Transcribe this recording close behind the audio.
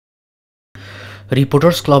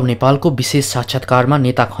Reporters club नेपालको विशेष साक्षात्कारमा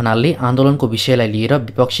नेता खनालले आन्दोलनको विषयलाई लिएर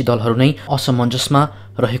विपक्षी दलहरू नै असमञ्जसमा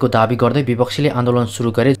रहेको दाबी गर्दै विपक्षीले आन्दोलन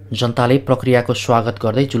सुरु गरे जनताले प्रक्रियाको स्वागत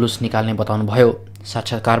गर्दै जुलुस निकाल्ने बताउनुभयो।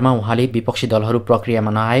 साक्षात्कारमा उहाँले विपक्षी दलहरू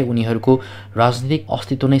प्रक्रियामा नआए उनीहरूको राजनीतिक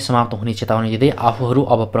अस्तित्व नै समाप्त हुने चेतावनी दिँदै आफूहरू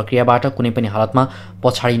अब प्रक्रियाबाट कुनै पनि हालतमा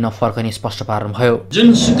पछाडि नफर्कने स्पष्ट पार्नुभयो।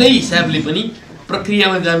 जुनसुकै हिसाबले पनि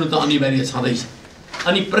प्रक्रियामा जानु त अनिवार्य छँदैछ,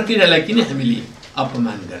 अनि प्रक्रियालाई किन हामीले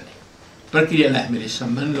अपमान गर्ने? प्रक्रियालाई हामीले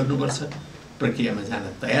सम्मान गर्नुपर्छ, प्रक्रियामा जान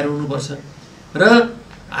तयार हुनुपर्छ र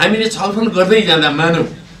हामीले छलफल गर्दै जाँदा मानौ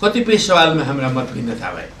कतिपय सवालमा हाम्रा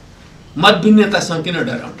मतभिन्नता भए, मतभिन्नतासँग किन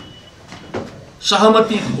डराउनु?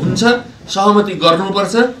 सहमति हुन्छ, सहमति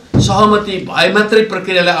गर्नुपर्छ, सहमति भए मात्रै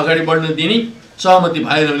प्रक्रियालाई अगाडि बढ्न दिने, सहमति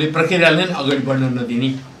भएन भने प्रक्रियालाई नै अगाडि बढ्न नदिने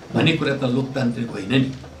भन्ने कुरा त लोकतान्त्रिक होइन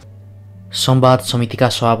नि। संवाद समितिका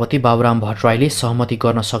सभापति बाबुराम भट्टराईले सहमति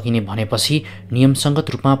गर्न सकिने भनेपछि नियमसङ्गत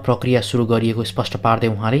रूपमा प्रक्रिया सुरु गरिएको स्पष्ट पार्दै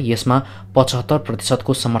उहाँले यसमा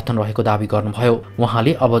 75% समर्थन रहेको दावी गर्नुभयो।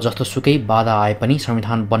 उहाँले अब जस्तोसुकै बाधा आए पनि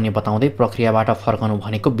संविधान बन्ने बताउँदै प्रक्रियाबाट फर्कनु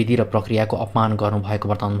भनेको विधि र प्रक्रियाको अपमान गर्नुभएको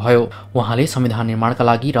बताउनुभयो। उहाँले संविधान निर्माणका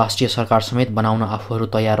लागि राष्ट्रिय सरकार समेत बनाउन आफूहरू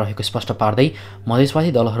तयार रहेको स्पष्ट पार्दै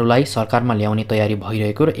मधेसवादी दलहरूलाई सरकारमा ल्याउने तयारी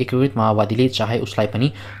भइरहेको र एकीकृत माओवादीले चाहे उसलाई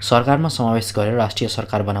पनि सरकारमा समावेश गरेर राष्ट्रिय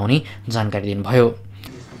सरकार बनाउने जानकारी दिनुभयो।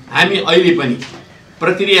 हामी अहिले पनि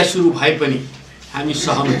प्रक्रिया सुरु भए पनि हामी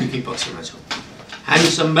सहमतिकै पक्षमा छौँ, हामी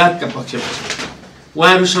संवादका पक्षमा छौँ।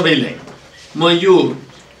 उहाँहरू सबैलाई म यो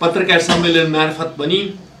पत्रकार सम्मेलन मार्फत पनि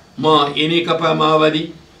म नेकपा माओवादी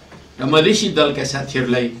र मधेसी दलका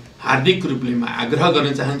साथीहरूलाई हार्दिक रूपले म आग्रह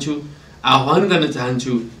गर्न चाहन्छु, आह्वान गर्न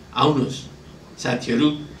चाहन्छु, आउनुहोस् साथीहरू,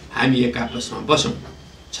 हामी एक आपसमा बसौँ,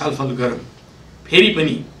 छलफल गरौँ। फेरि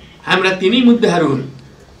पनि हाम्रा तिनै मुद्दाहरू हुन्,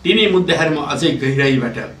 तिनै मुद्दाहरूमा अझै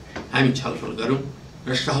गहिराईबाट हामी छलफल गरौँ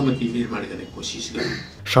र सहमति निर्माण गर्ने कोसिस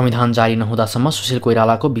गरौँ। संविधान जारी नहुँदासम्म सुशील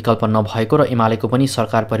कोइरालाको विकल्प नभएको र एमालेको पनि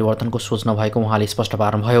सरकार परिवर्तनको सोच नभएको उहाँले स्पष्ट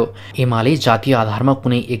पार्नुभयो। एमाले जातीय आधारमा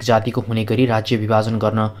कुनै एक जातिको हुने गरी राज्य विभाजन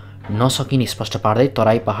गर्न नसकिने स्पष्ट पार्दै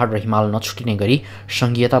तराई, पहाड र हिमाल नछुटिने गरी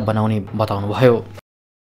संघीयता बनाउने बताउनुभयो।